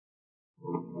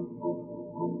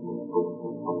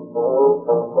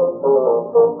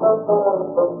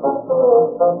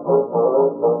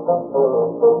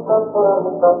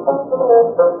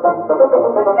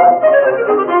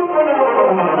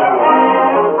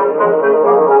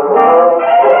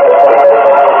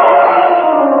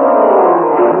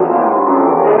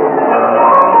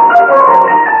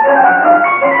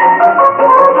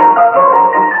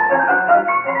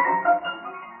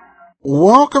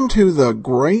Welcome to the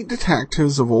Great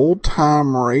Detectives of Old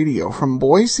Time Radio. From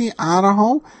Boise,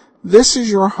 Idaho, this is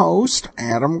your host,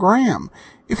 Adam Graham.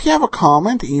 If you have a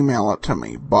comment, email it to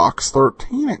me,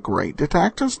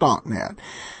 box13@greatdetectives.net.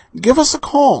 Give us a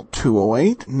call,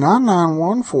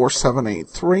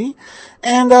 208-991-4783,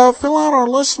 and fill out our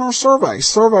listener survey,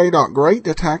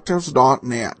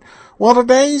 survey.greatdetectives.net. Well,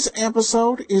 today's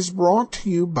episode is brought to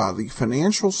you by the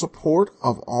financial support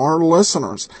of our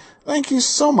listeners. Thank you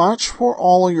so much for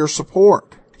all of your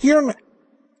support. Here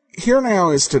now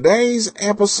is today's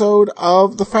episode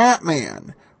of The Fat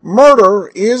Man. Murder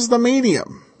is the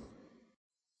Medium.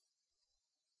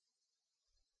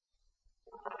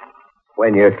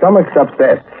 When your stomach's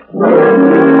upset,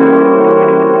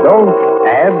 don't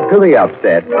add to the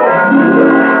upset.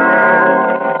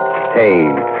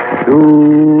 Take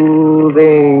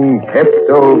soothing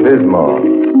Pepto-Bismol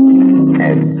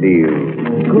and feel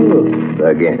good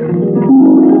again.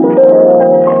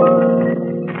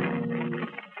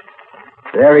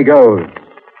 There he goes,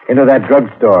 into that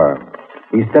drugstore.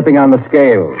 He's stepping on the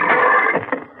scale.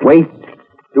 Weight,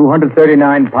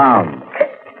 239 pounds.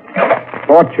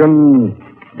 Fortune,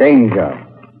 danger.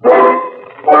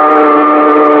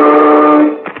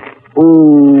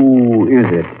 Who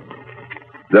is it?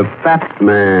 The Fat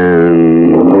Man.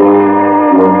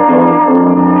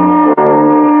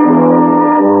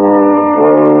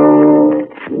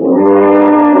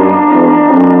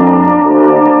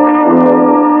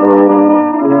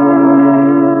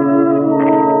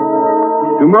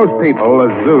 To most people, a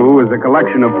zoo is a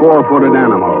collection of four-footed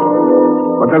animals.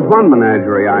 But there's one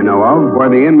menagerie I know of where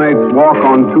the inmates walk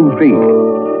on 2 feet.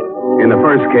 In the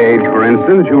first cage, for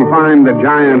instance, you'll find the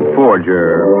giant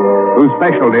forger, whose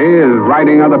specialty is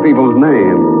writing other people's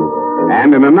names.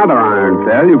 And in another iron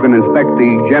cell, you can inspect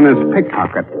the genus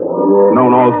pickpocket,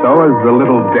 known also as the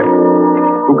Little Dip,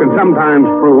 who can sometimes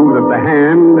prove that the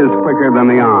hand is quicker than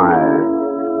the eye.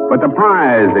 But the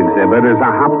prize exhibit is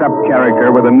a hopped-up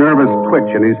character with a nervous twitch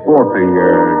in his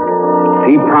forefinger.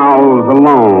 He prowls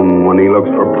alone when he looks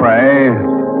for prey,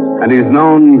 and he's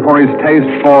known for his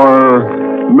taste for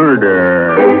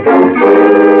murder.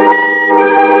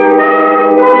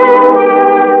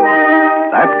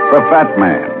 That's the Fat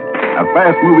Man, a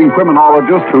fast-moving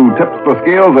criminologist who tips the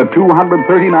scales at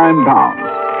 239 pounds.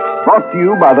 Brought to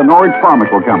you by the Norwich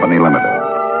Pharmaceutical Company Limited,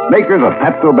 makers of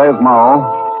Pepto-Bismol,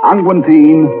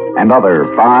 Unguentine, and other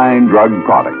fine drug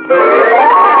products.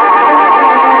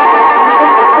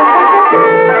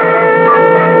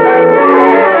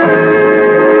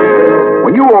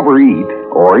 When you overeat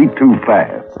or eat too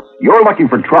fast, you're looking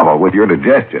for trouble with your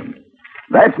digestion.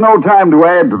 That's no time to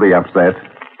add to the upset.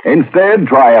 Instead,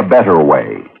 try a better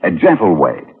way, a gentle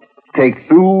way. Take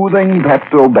soothing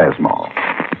Pepto-Bismol.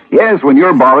 Yes, when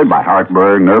you're bothered by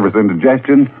heartburn, nervous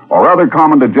indigestion, or other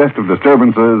common digestive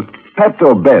disturbances,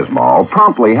 Pepto-Bismol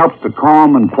promptly helps to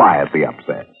calm and quiet the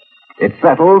upset. It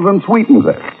settles and sweetens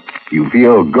it. You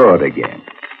feel good again.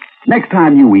 Next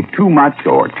time you eat too much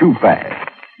or too fast,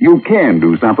 you can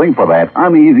do something for that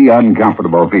uneasy,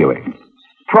 uncomfortable feeling.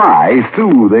 Try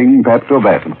soothing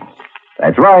Pepto-Bismol.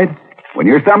 That's right. When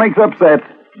your stomach's upset,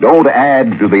 don't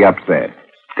add to the upset.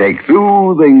 Take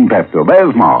soothing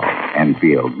Pepto-Bismol and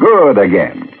feel good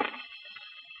again.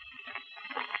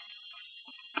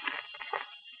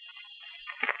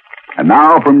 And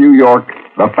now from New York,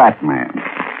 The Fat Man,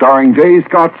 starring J.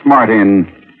 Scott Smart in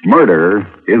Murder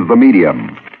is the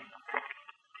Medium.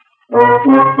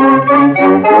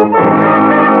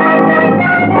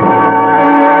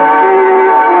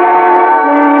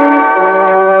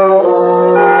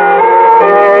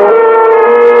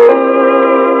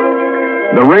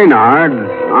 The Reynards,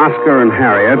 Oscar and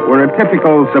Harriet, were a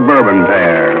typical suburban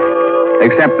pair,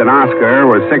 except that Oscar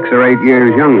was 6 or 8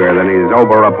 years younger than his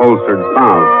over-upholstered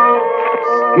spouse.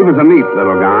 He was a neat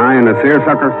little guy in a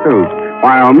seersucker suit,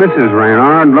 while Mrs.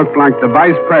 Reynard looked like the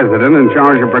vice president in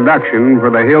charge of production for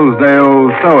the Hillsdale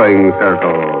Sewing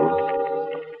Circle.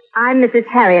 I'm Mrs.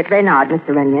 Harriet Reynard,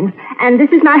 Mr. Runyon, and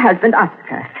this is my husband,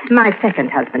 Oscar. My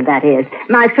second husband, that is.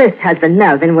 My first husband,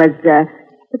 Melvin, was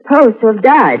supposed to have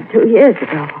died 2 years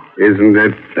ago. Isn't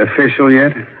it official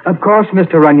yet? Of course,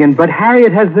 Mr. Runyon, but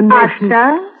Harriet has the notion...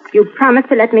 Oscar, you promised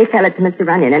to let me tell it to Mr.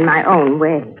 Runyon in my own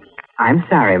way. I'm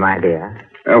sorry, my dear.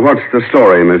 What's the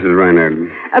story, Mrs.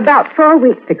 Raynard? About 4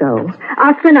 weeks ago,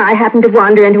 Oscar and I happened to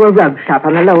wander into a rug shop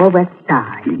on the Lower West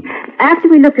Side. After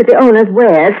we looked at the owner's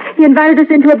wares, he invited us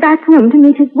into a back room to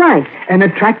meet his wife. An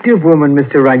attractive woman,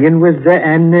 Mr. Runyon, with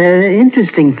an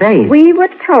interesting face. We were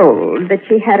told that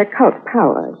she had occult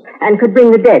powers and could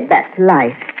bring the dead back to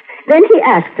life. Then he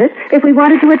asked us if we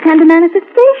wanted to attend a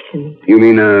manifestation. You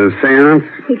mean a seance?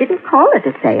 He didn't call it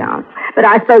a seance, but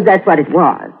I suppose that's what it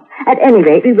was. At any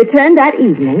rate, we returned that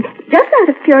evening, just out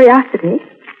of curiosity,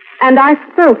 and I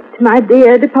spoke to my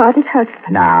dear departed husband.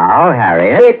 Now,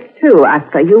 Harriet. It's true,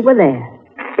 Oscar, you were there.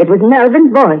 It was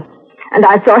Melvin's voice, and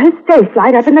I saw his face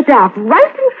light up in the dark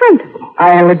right in front of me.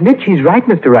 I'll admit she's right,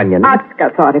 Mr. Runyon. Oscar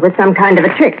thought it was some kind of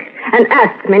a trick and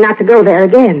asked me not to go there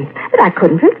again, but I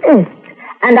couldn't resist,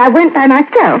 and I went by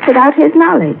myself without his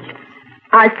knowledge.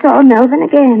 I saw Melvin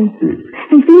again.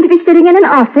 He seemed to be sitting in an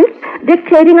office,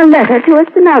 dictating a letter to a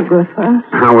stenographer.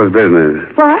 How was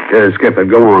business? What? Skip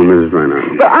it. Go on, Mrs.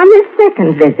 Raynard. Well, on this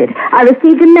second visit, I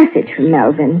received a message from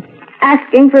Melvin,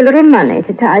 asking for a little money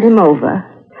to tide him over.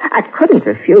 I couldn't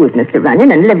refuse, Mr.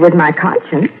 Runyon, and live with my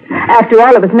conscience. After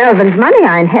all, it was Melvin's money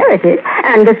I inherited,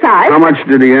 and besides... How much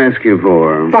did he ask you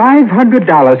for?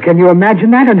 $500. Can you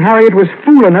imagine that? And Harriet was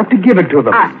fool enough to give it to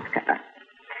them. Oscar.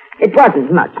 It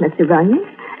wasn't much, Mr. Runyon,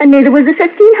 and neither was the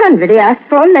 $1,500 he asked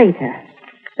for later.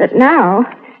 But now,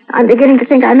 I'm beginning to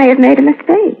think I may have made a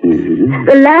mistake. Mm-hmm.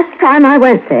 The last time I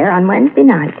went there, on Wednesday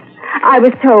night, I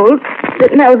was told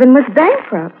that Melvin was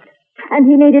bankrupt, and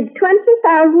he needed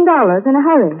 $20,000 in a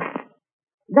hurry.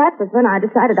 That was when I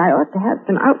decided I ought to have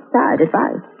some outside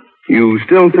advice. You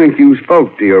still think you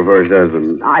spoke to your first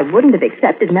husband? I wouldn't have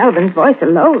accepted Melvin's voice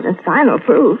alone as final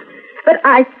proof, but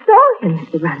I saw him,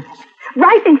 Mr. Runyon,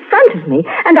 right in front of me,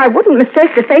 and I wouldn't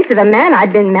mistake the face of a man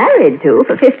I'd been married to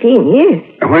for 15 years.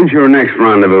 When's your next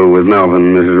rendezvous with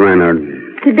Melvin, Mrs.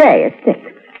 Raynard? Today at 6.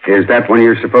 Is that when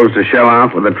you're supposed to shell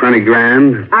out with the 20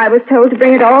 grand? I was told to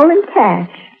bring it all in cash.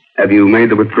 Have you made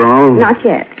the withdrawal? Not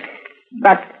yet,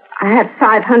 but I have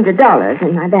 $500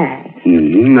 in my bag.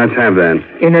 Let's have that.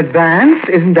 In advance?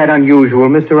 Isn't that unusual,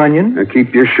 Mr. Runyon? Now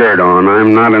keep your shirt on.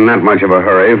 I'm not in that much of a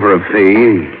hurry for a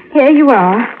fee. Here you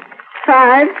are.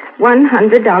 5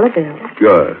 $100 bills.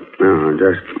 Good. Now,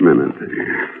 just a minute.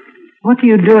 What are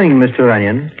you doing, Mr.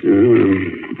 Runyon?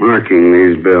 Marking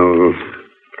these bills.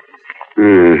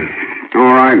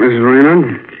 All right, Mrs.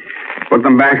 Raynard. Put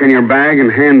them back in your bag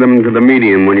and hand them to the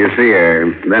medium when you see her.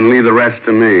 Then leave the rest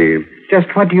to me.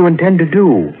 Just what do you intend to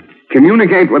do?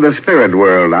 Communicate with the spirit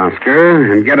world,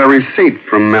 Oscar, and get a receipt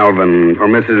from Melvin for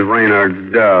Mrs.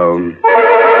 Raynard's dough.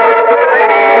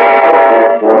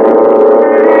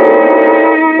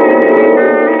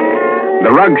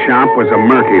 The rug shop was a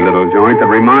murky little joint that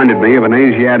reminded me of an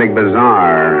Asiatic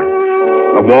bazaar.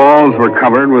 The walls were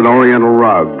covered with oriental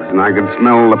rugs, and I could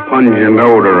smell the pungent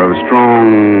odor of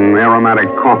strong, aromatic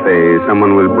coffee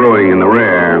someone was brewing in the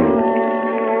rear.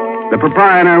 The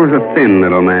proprietor was a thin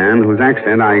little man whose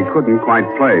accent I couldn't quite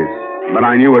place, but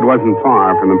I knew it wasn't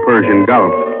far from the Persian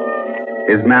Gulf.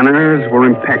 His manners were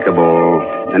impeccable,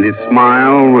 and his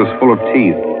smile was full of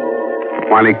teeth,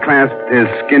 while he clasped his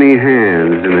skinny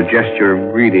hands in a gesture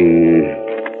of greeting.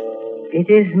 It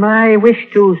is my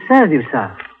wish to serve you,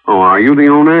 sir. Oh, are you the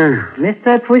owner?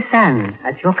 Mr. Puisan,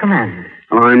 at your command.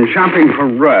 Well, I'm shopping for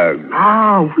rugs.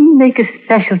 We make a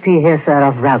specialty here, sir,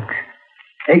 of rugs.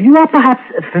 You are perhaps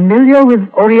familiar with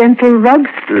Oriental rugs?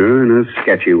 In a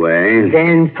sketchy way.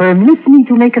 Then permit me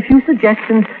to make a few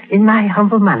suggestions in my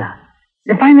humble manner.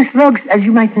 The finest rugs, as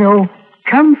you might know,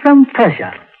 come from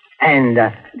Persia. And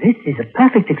this is a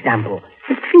perfect example.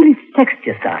 Just feel its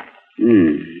texture, sir.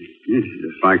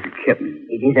 Just like a kitten.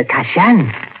 It is a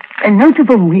kashan, a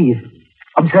notable weave.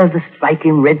 Observe the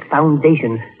striking red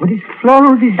foundation with its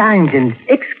floral designs and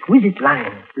exquisite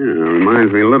lines.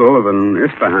 Reminds me a little of an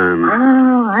Ispahan.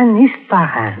 An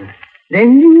Ispahan.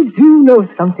 Then you do know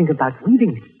something about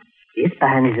weaving. The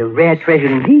Ispahan is a rare treasure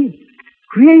indeed.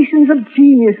 Creations of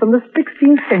genius from the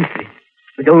 16th century.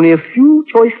 But only a few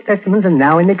choice specimens are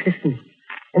now in existence.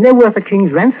 And they're worth a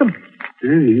king's ransom.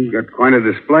 You've got quite a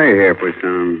display here,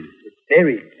 Puisan.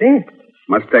 Very best.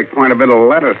 Must take quite a bit of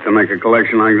lettuce to make a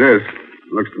collection like this.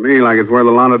 Looks to me like it's worth a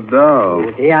lot of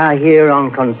dough. They are here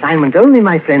on consignment only,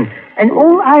 my friend. And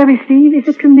all I receive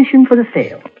is a commission for the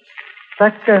sale.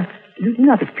 But you do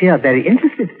not appear very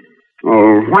interested.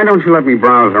 Oh, why don't you let me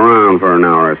browse around for an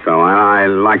hour or so? I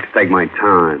like to take my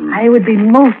time. I would be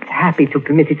most happy to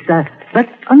permit it, sir. But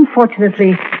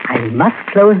unfortunately, I must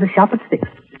close the shop at 6.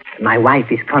 My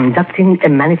wife is conducting a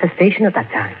manifestation at that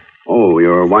time. Oh,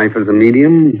 your wife is a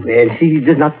medium? Well, she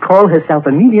does not call herself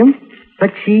a medium,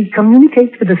 but she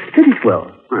communicates with the spirit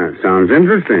world. That sounds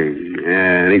interesting.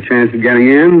 Any chance of getting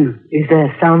in? Is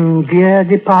there some dear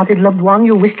departed loved one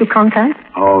you wish to contact?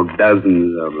 Oh,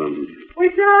 dozens of them.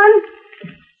 Which one?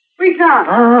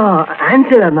 Oh,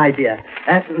 Angela, my dear.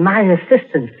 My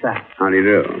assistant, sir. How do you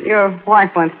do? Your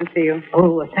wife wants to see you.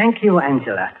 Oh, thank you,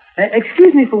 Angela.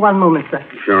 Excuse me for one moment, sir.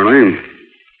 Charlene.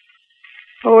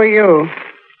 Who are you?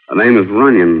 The name is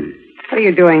Runyon. What are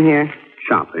you doing here?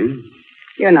 Shopping.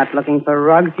 You're not looking for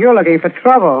rugs. You're looking for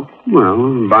trouble.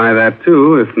 Well, buy that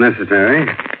too, if necessary.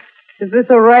 Is this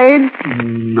a raid?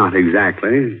 Not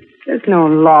exactly. There's no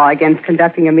law against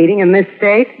conducting a meeting in this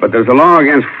state. But there's a law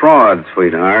against fraud,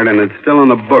 sweetheart, and it's still in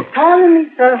the book. Pardon me,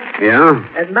 sir. Yeah?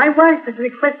 My wife has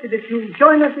requested that you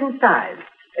join us inside.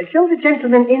 Show the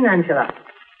gentleman in, Angela.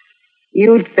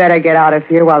 You'd better get out of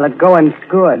here while the going's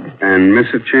good. And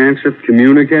miss a chance of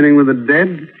communicating with the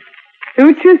dead?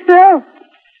 Suit yourself.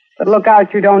 But look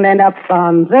out you don't end up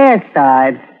on their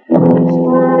side.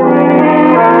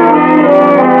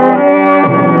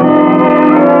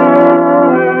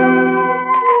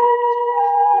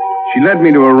 She led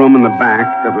me to a room in the back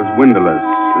that was windowless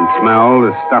and smelled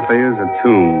as stuffy as a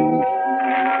tomb.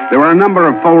 There were a number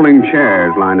of folding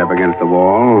chairs lined up against the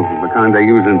wall, the kind they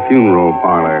use in funeral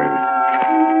parlors.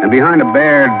 And behind a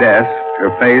bare desk, her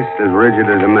face as rigid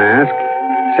as a mask,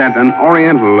 sat an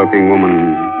oriental-looking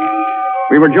woman.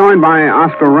 We were joined by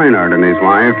Oscar Reynard and his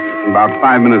wife about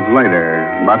 5 minutes later,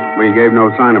 but we gave no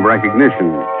sign of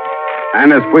recognition.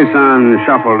 And as Puisan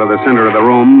shuffled to the center of the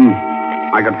room,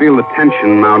 I could feel the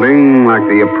tension mounting like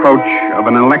the approach of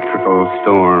an electrical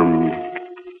storm.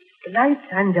 The lights,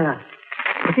 Angela.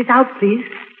 Put it out, please.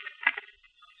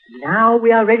 Now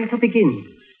we are ready to begin.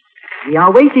 We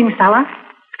are waiting, Salah.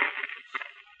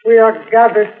 We are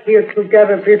gathered here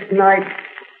together this night,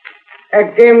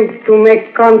 again to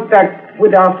make contact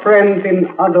with our friends in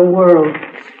other worlds.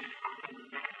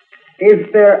 Is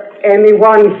there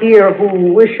anyone here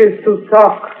who wishes to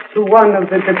talk to one of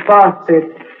the departed?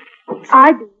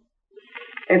 I do.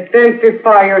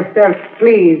 Identify yourself,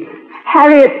 please.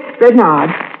 Harriet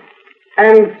Bernard.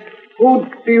 And who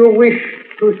do you wish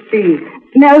to see?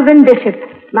 Melvin Bishop,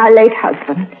 my late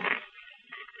husband.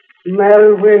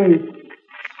 Melvin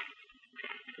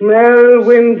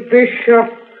Bishop.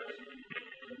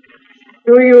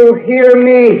 Do you hear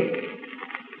me?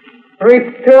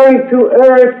 Return to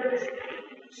earth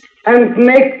and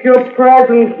make your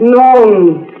presence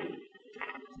known.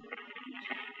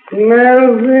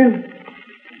 Melvin.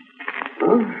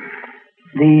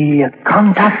 The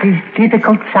contact is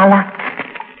difficult, Salah.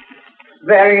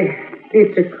 Very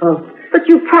difficult. But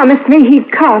you promised me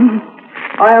he'd come.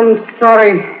 I am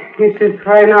sorry, Mrs.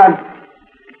 Reynard,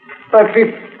 but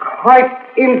it's quite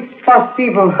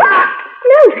impossible. Ah!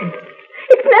 Melvin!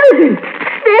 It's Melvin!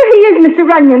 There he is, Mr.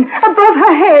 Runyon, above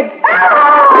her head.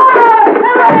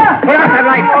 Put out that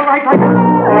light. All right.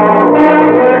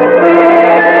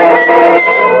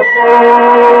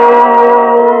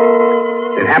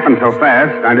 It happened so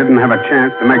fast, I didn't have a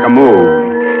chance to make a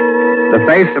move. The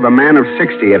face of a man of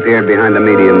 60 appeared behind the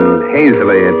medium,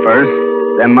 hazily at first,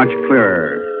 then much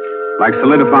clearer, like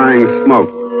solidifying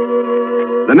smoke.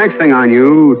 The next thing I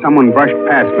knew, someone brushed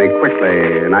past me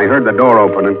quickly, and I heard the door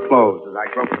open and close as I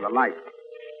groped for the light.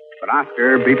 But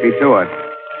Oscar beat me to it.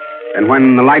 And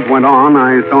when the light went on,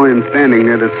 I saw him standing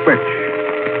near the switch,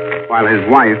 while his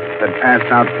wife had passed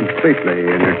out completely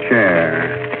in her chair.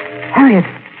 Harriet,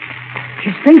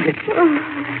 she's fainted.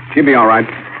 She'll be all right.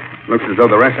 Looks as though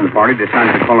the rest of the party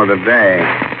decided to call it a day.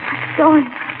 Saw him.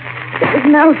 It was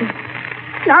Melvin.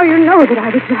 Now you know that I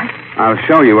was right. I'll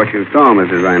show you what you saw,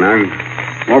 Mrs. Reynard.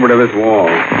 Over to this wall.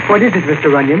 What is it,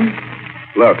 Mr. Runyon?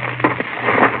 Look.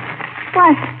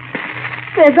 Why,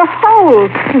 there's a hole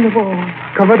in the wall.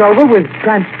 Covered over with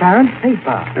transparent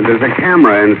paper. And there's a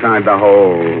camera inside the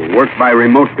hole, worked by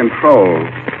remote control.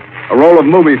 A roll of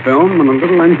movie film and a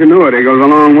little ingenuity goes a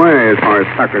long way as far as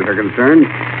suckers are concerned.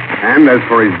 And as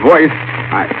for his voice,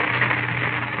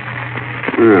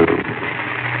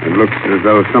 it looks as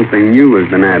though something new has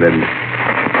been added.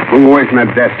 Move away from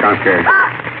that desk, Oscar.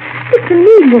 It's a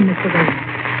medium, Mr. Runyon.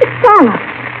 It's Salah,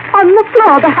 on the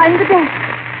floor behind the desk.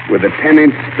 With a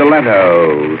 10-inch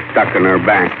stiletto stuck in her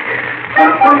back.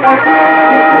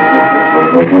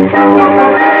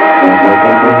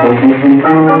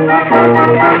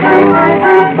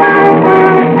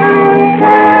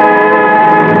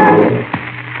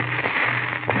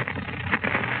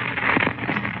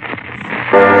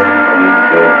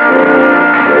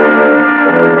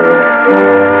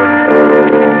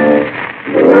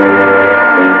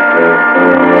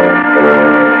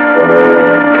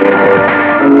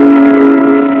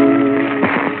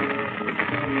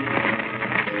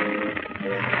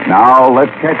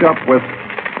 let's catch up with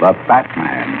the Fat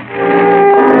Man.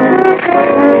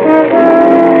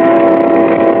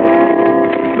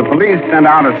 The police sent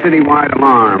out a citywide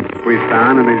alarm for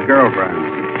Puisan and his girlfriend.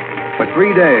 For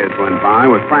 3 days went by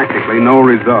with practically no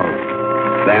result.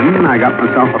 Then I got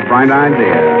myself a bright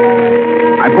idea.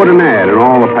 I put an ad in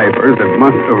all the papers that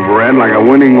must have read like a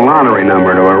winning lottery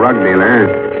number to a rug dealer,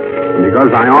 because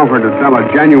I offered to sell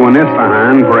a genuine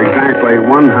Isfahan for exactly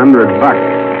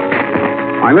 $100.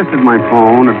 I listed my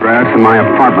phone, address, and my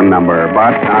apartment number,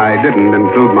 but I didn't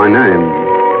include my name.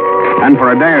 And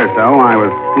for a day or so, I was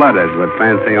flooded with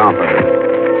fancy offers.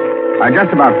 I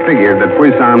just about figured that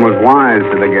Puisan was wise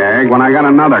to the gag when I got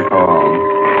another call.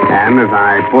 And as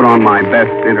I put on my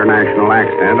best international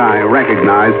accent, I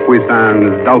recognized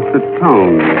Puisan's dulcet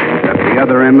tones at the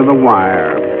other end of the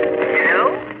wire. Hello?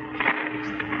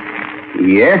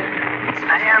 Yes?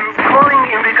 I am calling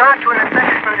in regard to an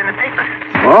advertisement in the paper.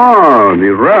 Oh, the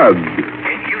rug.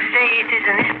 You say it is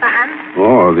an Isfahan?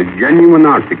 Oh, the genuine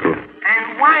article.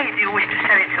 And why do you wish to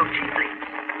sell it so cheaply?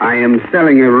 I am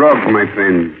selling a rug, my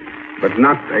friend, but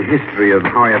not a history of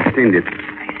how I obtained it.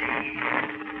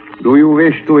 Do you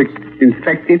wish to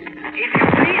inspect it? If you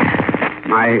please.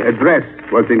 My address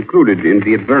was included in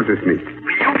the advertisement.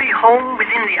 Will you be home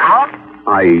within the hour?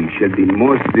 I shall be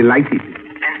most delighted.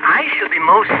 And I shall be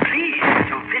most pleased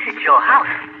to visit your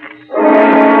house.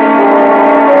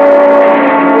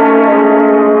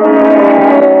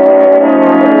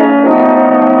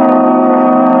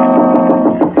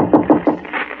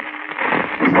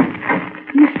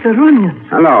 Mr. Runyon.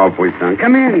 Hello, Puisan.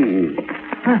 Come in.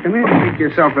 Come in. Make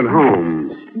yourself at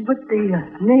home. But the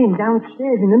name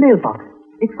downstairs in the mailbox,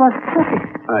 it was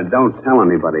perfect. Don't tell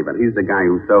anybody, but he's the guy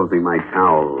who sells me my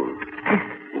towels. This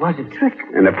was a trick.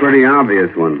 And a pretty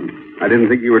obvious one. I didn't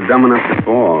think you were dumb enough to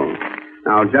fall.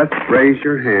 Now, just raise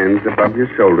your hands above your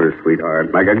shoulders,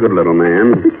 sweetheart, like a good little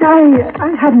man. But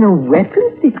I have no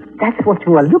weapons, if that's what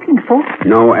you are looking for.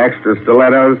 No extra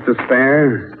stilettos to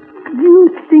spare?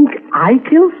 You think I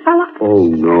killed Salah? Oh,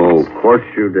 no, of course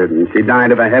you didn't. She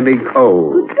died of a heavy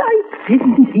cold. But I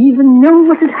didn't even know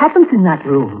what had happened in that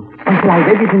room until I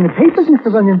read it in the papers,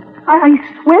 Mr. Runyon. I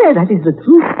swear that is the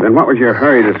truth. Then what was your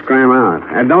hurry to scram out?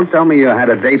 And don't tell me you had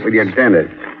a date with your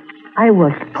dentist. I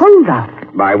was pulled out.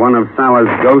 By one of Salah's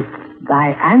ghosts?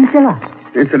 By Angela.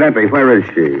 Incidentally, where is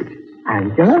she?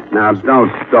 Angela? Now,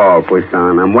 don't stall,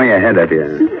 Puisan. I'm way ahead of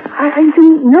you. I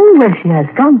don't know where she has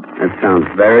gone. That sounds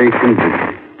very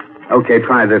convincing. Okay,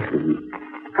 try this one.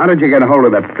 How did you get a hold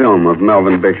of that film of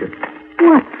Melvin Bishop?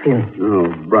 What film?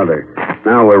 Oh, brother.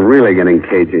 Now we're really getting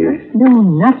cagey. I know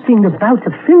nothing about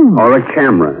the film. Or a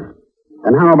camera.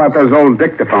 And how about those old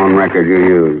dictaphone records you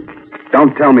used?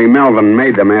 Don't tell me Melvin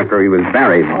made them after he was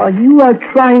buried. Oh, you are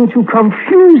trying to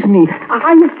confuse me.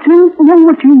 I don't know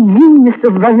what you mean,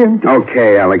 Mr. Runyon.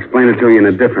 Okay, I'll explain it to you in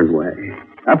a different way.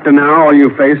 Up to now, all you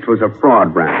faced was a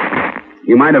fraud branch.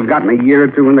 You might have gotten a year or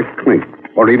two in the clink,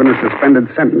 or even a suspended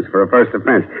sentence for a first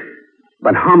offense.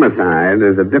 But homicide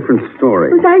is a different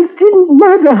story. But I didn't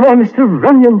murder her, Mr.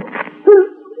 Runyon.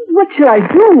 What shall I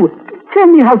do? Tell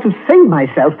me how to save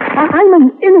myself. I'm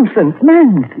an innocent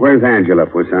man. Where's Angela,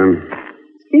 Puisan?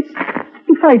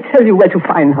 If I tell you where to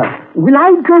find her, will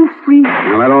I go free?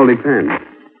 Well, that all depends.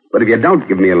 But if you don't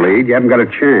give me a lead, you haven't got a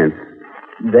chance.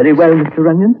 Very well, Mr.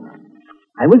 Runyon.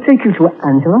 I will take you to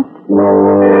Angela.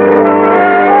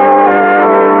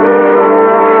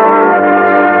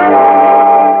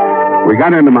 We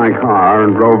got into my car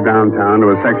and drove downtown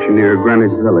to a section near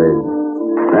Greenwich Village.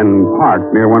 Then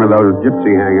parked near one of those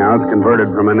gypsy hangouts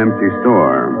converted from an empty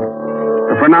store.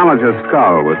 The phrenologist's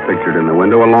skull was pictured in the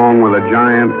window along with a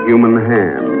giant human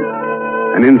hand.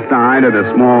 And inside at a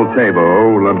small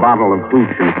table with a bottle of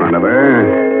hooch in front of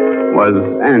her was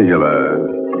Angela.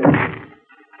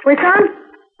 Puisan?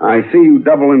 I see you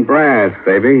double in brass,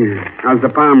 baby. How's the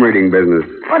palm reading business?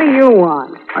 What do you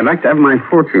want? I'd like to have my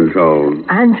fortune told.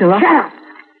 Angela? Shut up!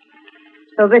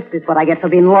 So this is what I get for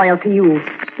being loyal to you.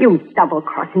 You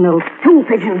double-crossing little stool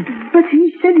pigeon. But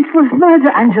he said it was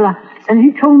murder, Angela. And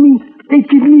he told me they'd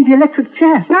give me the electric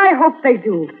chair. I hope they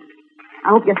do. I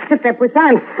hope you sit there, Puisan,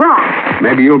 and fry.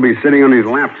 Maybe you'll be sitting on his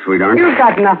lap, sweetheart. You've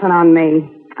got nothing on me.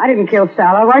 I didn't kill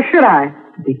Salah. Why should I?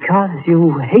 Because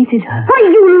you hated her. Why,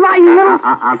 you lying little...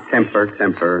 I'll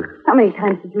temper. How many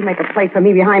times did you make a play for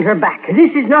me behind her back? This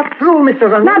is not true,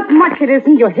 Mr. Runyon. Not much it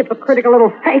isn't, you hypocritical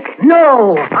little fake.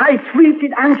 No, I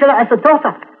treated Angela as a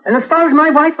daughter. And as far as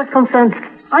my wife was concerned,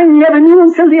 I never knew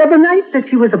until the other night that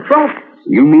she was a fraud.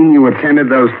 You mean you attended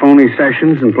those phony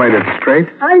sessions and played it straight?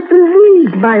 I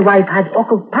believed my wife had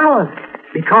occult powers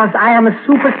because I am a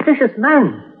superstitious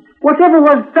man. Whatever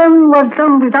was done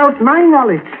without my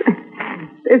knowledge.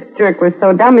 This jerk was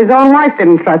so dumb his own wife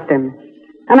didn't trust him.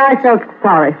 And I felt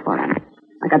sorry for him.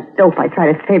 Like a dope, I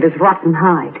tried to save his rotten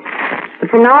hide. But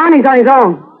from now on, he's on his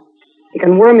own. He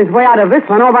can worm his way out of this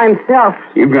one all by himself.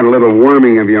 You've got a little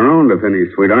worming of your own to finish,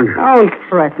 sweetheart. Don't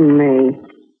threaten me.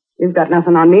 You've got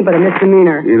nothing on me but a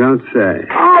misdemeanor. You don't say.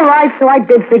 All right, so I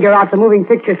did figure out the moving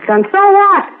picture stunt. So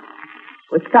what?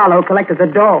 It was Sala who collected the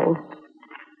dough.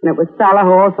 And it was Sala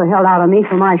who also held out on me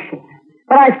for my share.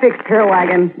 But I fixed her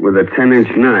wagon. With a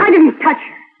 10-inch knife. I didn't touch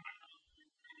her.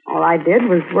 All I did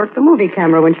was work the movie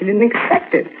camera when she didn't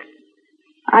expect it.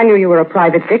 I knew you were a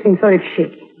private dick, and so did she.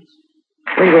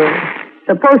 We were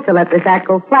supposed to let this act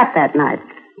go flat that night,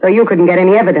 so you couldn't get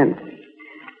any evidence.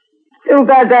 Too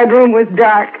bad that room was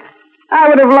dark. I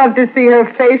would have loved to see her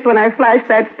face when I flashed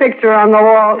that picture on the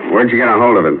wall. Where'd you get a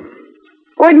hold of it?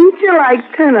 Wouldn't you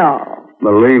like to know?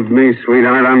 Believe me,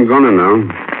 sweetheart, I'm gonna know.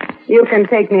 You can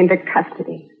take me into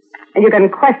custody. And you can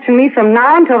question me from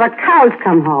now until the cows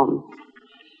come home.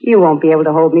 You won't be able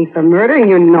to hold me for murder, and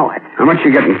you know it. How much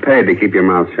you getting paid to keep your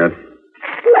mouth shut?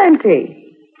 Plenty.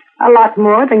 A lot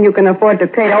more than you can afford to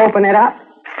pay to open it up.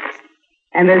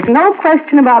 And there's no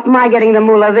question about my getting the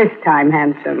moolah this time,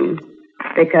 handsome.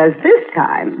 Because this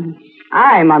time,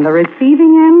 I'm on the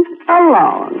receiving end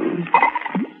alone.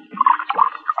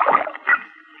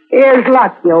 Here's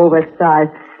luck, you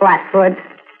oversized flatfoot.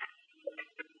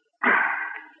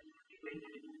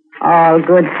 All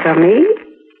good for me.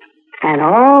 And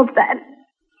all that.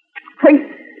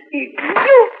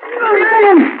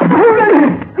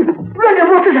 Ryan,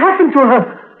 what has happened to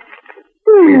her?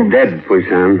 She's dead,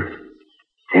 Puissant.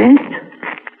 Dead?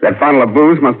 That bottle of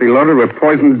booze must be loaded with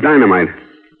poisoned dynamite.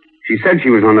 She said she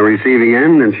was on the receiving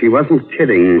end, and she wasn't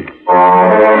kidding.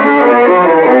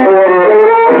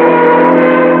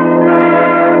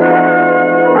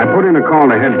 I put in a call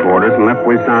to headquarters and left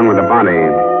Puissant with the body.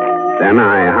 Then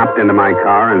I hopped into my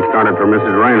car and started for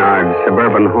Mrs. Reynard's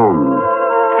suburban home.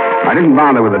 I didn't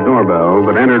bother with the doorbell,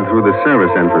 but entered through the service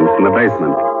entrance in the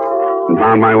basement and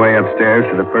found my way upstairs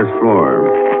to the first floor.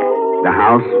 The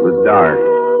house was dark,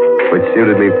 which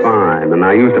suited me fine, and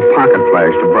I used a pocket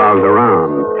flash to browse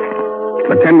around.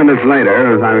 But 10 minutes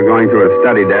later, as I was going through a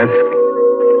study desk,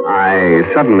 I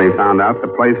suddenly found out the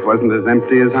place wasn't as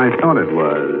empty as I thought it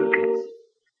was.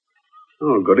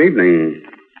 Oh, good evening.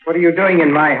 What are you doing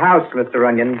in my house, Mr.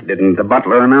 Runyon? Didn't the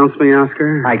butler announce me,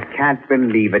 Oscar? I can't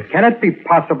believe it. Can it be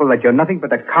possible that you're nothing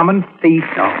but a common thief?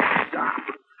 Oh, stop.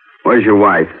 Where's your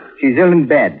wife? She's ill in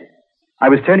bed. I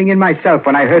was turning in myself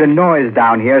when I heard a noise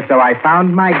down here, so I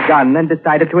found my gun and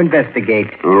decided to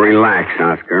investigate. Oh, relax,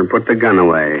 Oscar, and put the gun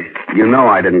away. You know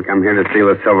I didn't come here to steal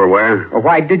the silverware. Well,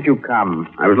 why did you come?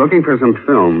 I was looking for some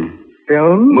film.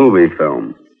 Film? Movie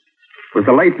film. Was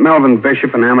the late Melvin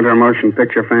Bishop an amateur motion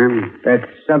picture fan? That's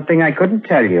something I couldn't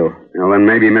tell you. Well, then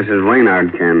maybe Mrs.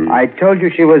 Reynard can. I told you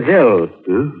she was ill.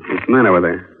 Huh? What's the matter with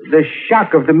her? The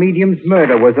shock of the medium's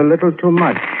murder was a little too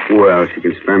much. Well, she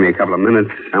can spare me a couple of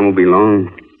minutes. I won't be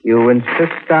long. You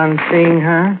insist on seeing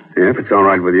her? Yeah, if it's all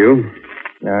right with you.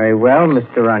 Very well,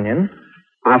 Mr. Runyon.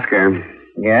 Oscar.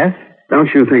 Yes? Don't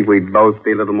you think we'd both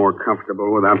be a little more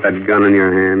comfortable without that gun in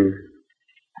your hand?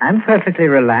 I'm perfectly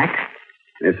relaxed.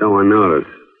 Yes, so I noticed.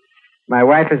 My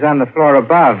wife is on the floor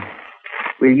above.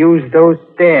 We'll use those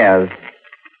stairs.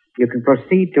 You can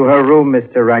proceed to her room,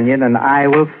 Mr. Runyon, and I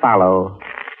will follow.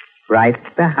 Right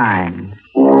behind.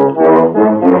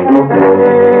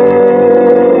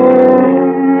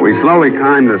 We slowly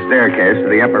climbed the staircase to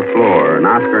the upper floor, and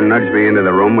Oscar nudged me into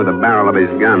the room with the barrel of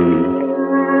his gun.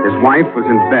 His wife was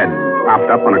in bed, propped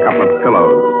up on a couple of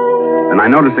pillows, and I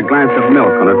noticed a glass of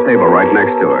milk on a table right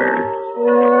next to her.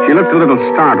 She looked a little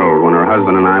startled when her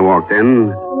husband and I walked in,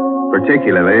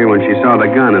 particularly when she saw the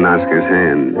gun in Oscar's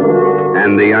hand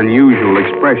and the unusual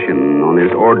expression on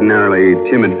his ordinarily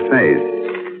timid face.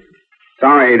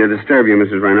 Sorry to disturb you,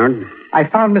 Mrs. Reynard. I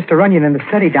found Mr. Runyon in the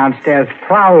study downstairs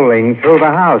prowling through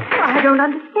the house. I don't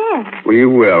understand. Well, you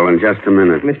will in just a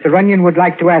minute. Mr. Runyon would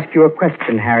like to ask you a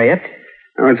question, Harriet.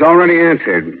 Oh, it's already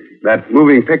answered. That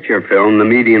moving picture film the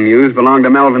medium used belonged to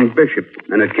Melvin Bishop,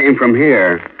 and it came from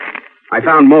here. I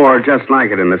found more just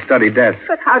like it in the study desk.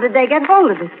 But how did they get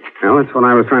hold of it? Well, that's what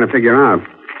I was trying to figure out.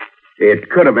 It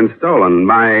could have been stolen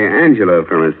by Angela,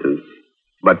 for instance.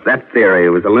 But that theory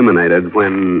was eliminated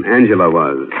when Angela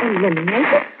was.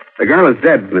 Eliminated? The girl is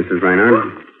dead, Mrs.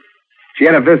 Reynard. She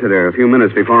had a visitor a few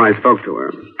minutes before I spoke to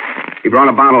her. He brought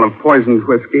a bottle of poisoned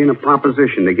whiskey and a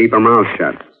proposition to keep her mouth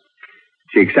shut.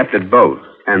 She accepted both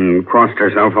and crossed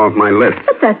herself off my list.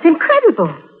 But that's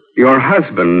incredible. Your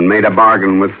husband made a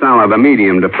bargain with Sala, the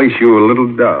medium, to fleece you a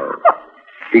little dough.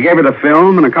 He gave her the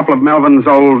film and a couple of Melvin's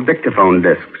old dictaphone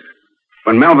discs.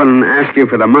 When Melvin asked you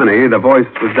for the money, the voice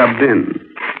was dubbed in.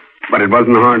 But it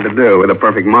wasn't hard to do with a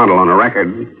perfect model on a record.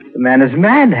 The man is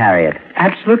mad, Harriet.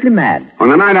 Absolutely mad. On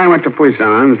the night I went to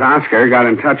Puissant's, Oscar got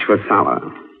in touch with Sala.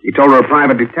 He told her a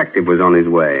private detective was on his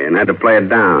way and had to play it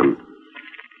down.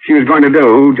 She was going to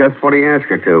do just what he asked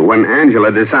her to when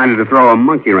Angela decided to throw a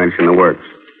monkey wrench in the works.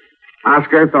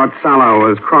 Oscar thought Sala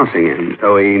was crossing him,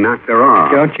 so he knocked her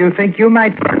off. Don't you think you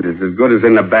might... It's as good as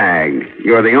in the bag.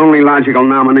 You're the only logical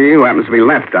nominee who happens to be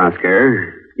left,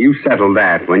 Oscar. You settled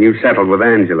that when you settled with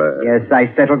Angela. Yes,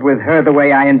 I settled with her the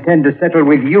way I intend to settle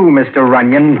with you, Mr.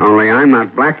 Runyon. Only I'm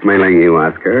not blackmailing you,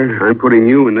 Oscar. I'm putting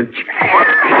you in the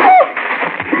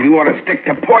chair. You ought to stick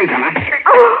to poison, Oscar.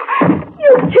 Oh,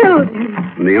 you killed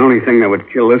him. The only thing that would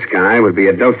kill this guy would be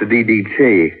a dose of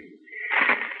DDT.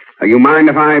 You mind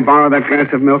if I borrow that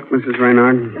glass of milk, Mrs.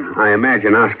 Reynard? I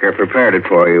imagine Oscar prepared it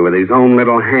for you with his own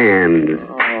little hands.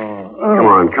 Come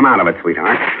on, come out of it,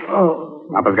 sweetheart.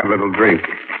 Papa's got a little drink.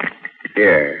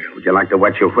 Here, would you like to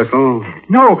wet your whistle?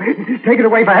 No, take it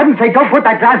away, for heaven's sake. Don't put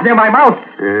that glass near my mouth.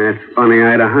 It's funny,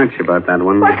 I had a hunch about that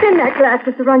one. What's in that glass,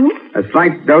 Mr. Runyon? A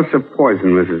slight dose of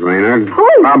poison, Mrs. Reynard.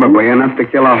 Poison? Probably enough to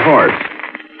kill a horse.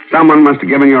 Someone must have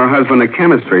given your husband a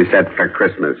chemistry set for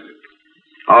Christmas.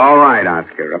 All right,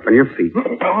 Oscar, up on your feet.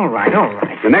 All right.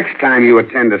 The next time you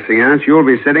attend a seance, you'll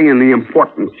be sitting in the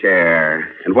important chair.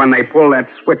 And when they pull that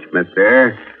switch,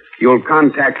 mister, you'll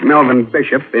contact Melvin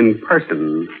Bishop in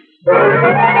person.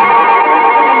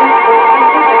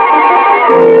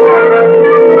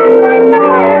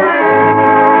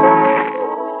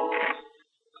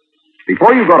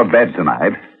 Before you go to bed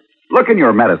tonight, look in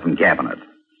your medicine cabinet.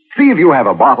 See if you have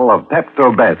a bottle of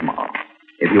Pepto-Bismol.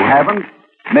 If you haven't,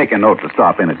 make a note to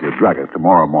stop in at your druggist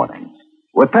tomorrow morning.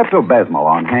 With Pepto-Bismol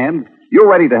on hand, you're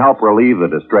ready to help relieve the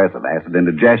distress of acid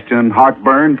indigestion,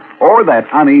 heartburn, or that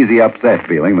uneasy upset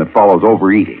feeling that follows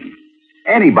overeating.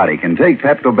 Anybody can take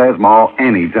Pepto-Bismol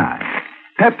anytime.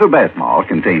 Pepto-Bismol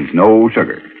contains no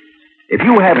sugar. If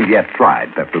you haven't yet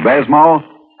tried Pepto-Bismol,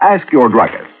 ask your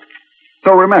druggist.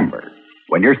 So remember,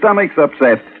 when your stomach's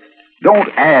upset, don't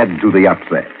add to the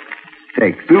upset.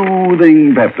 Take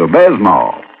soothing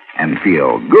Pepto-Bismol and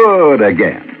feel good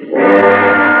again.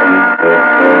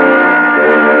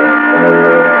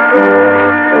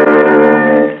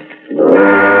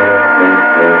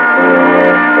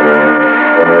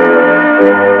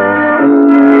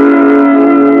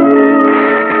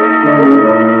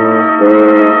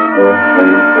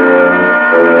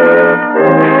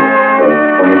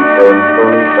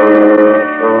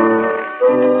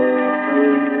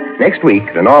 Next week,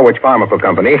 the Norwich Pharmaceutical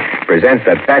Company presents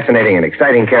that fascinating and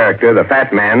exciting character, the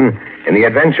Fat Man, in the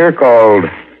adventure called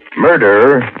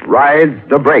Murder Rides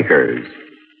the Breakers.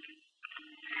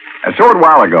 A short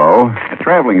while ago, a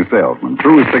traveling salesman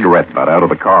threw his cigarette butt out of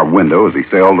the car window as he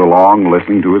sailed along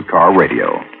listening to his car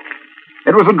radio.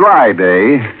 It was a dry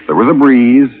day. There was a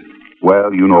breeze.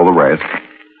 Well, you know the rest.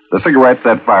 The cigarette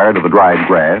set fire to the dried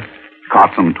grass,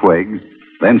 caught some twigs,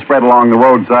 then spread along the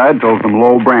roadside till some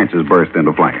low branches burst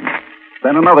into flames.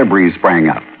 Then another breeze sprang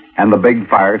up, and the big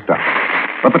fire started.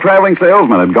 But the traveling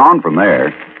salesman had gone from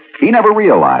there. He never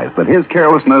realized that his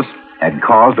carelessness had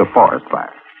caused a forest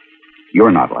fire.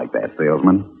 You're not like that,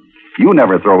 salesman. You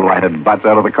never throw lighted butts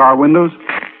out of the car windows,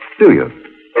 do you?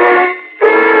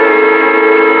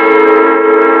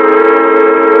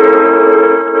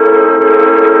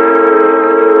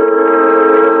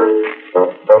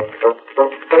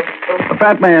 The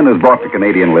Fat Man is brought to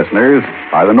Canadian listeners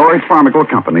by the Norwich Pharmaceutical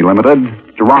Company Limited,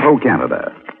 Toronto,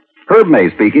 Canada. Herb May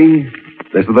speaking.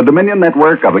 This is the Dominion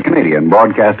Network of the Canadian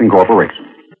Broadcasting Corporation.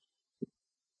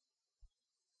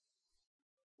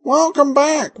 Welcome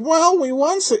back. Well, we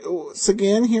once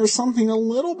again hear something a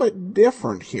little bit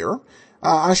different here.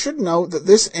 I should note that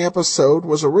this episode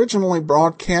was originally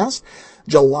broadcast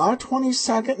July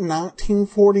 22nd,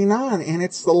 1949, and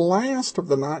it's the last of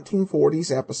the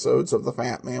 1940s episodes of The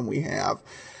Fat Man we have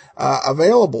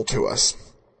available to us.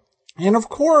 And of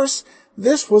course,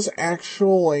 this was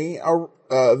actually,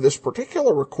 this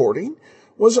particular recording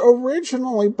was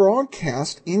originally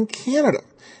broadcast in Canada.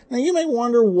 Now, you may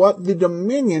wonder what the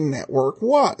Dominion Network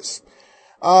was.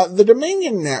 The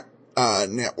Dominion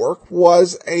Network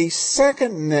was a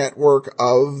second network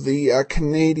of the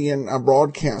Canadian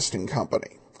Broadcasting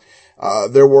Company.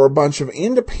 There were a bunch of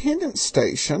independent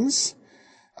stations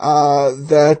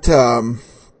that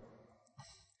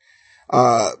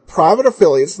private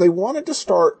affiliates. They wanted to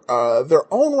start their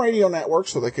own radio network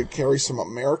so they could carry some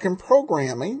American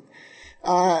programming,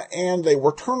 and they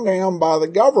were turned down by the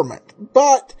government.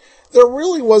 But there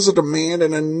really was a demand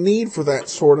and a need for that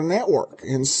sort of network.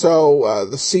 And so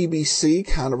the CBC,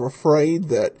 kind of afraid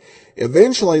that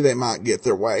eventually they might get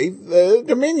their way, the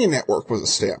Dominion Network was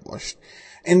established.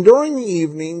 And during the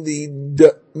evening, the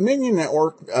Dominion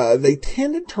Network, they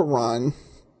tended to run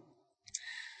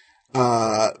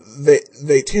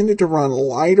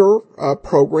lighter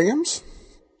programs,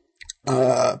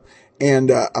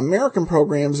 and American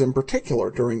programs in particular.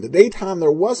 During the daytime,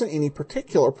 there wasn't any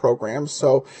particular programs,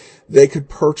 so they could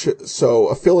purchase. So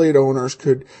affiliate owners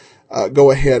could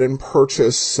go ahead and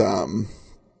purchase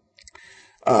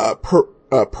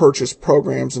purchase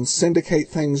programs and syndicate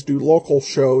things, do local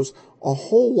shows. A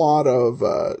whole lot of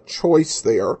choice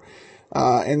there,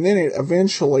 and then it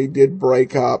eventually did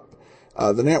break up.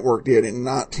 The network did in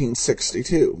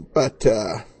 1962, but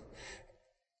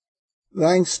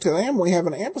thanks to them, we have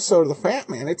an episode of The Fat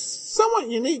Man. It's somewhat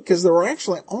unique because there were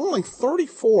actually only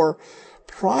 34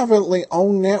 privately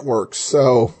owned networks,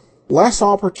 so less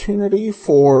opportunity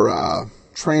for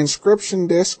transcription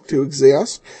disc to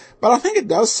exist. But I think it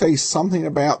does say something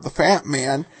about The Fat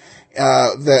Man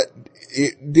that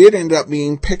it did end up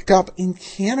being picked up in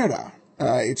Canada.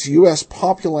 Its U.S.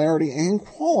 popularity and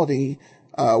quality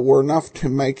were enough to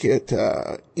make it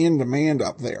in demand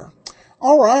up there.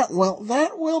 All right, well,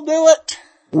 that will do it.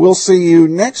 We'll see you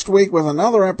next week with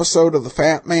another episode of The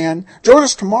Fat Man. Join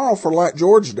us tomorrow for Let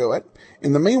George Do It.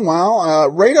 In the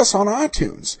meanwhile, rate us on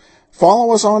iTunes.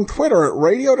 Follow us on Twitter at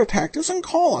Radio Detectives and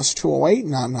call us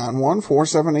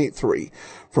 208-991-4783.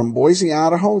 From Boise,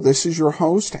 Idaho, this is your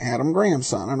host, Adam Graham,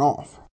 signing off.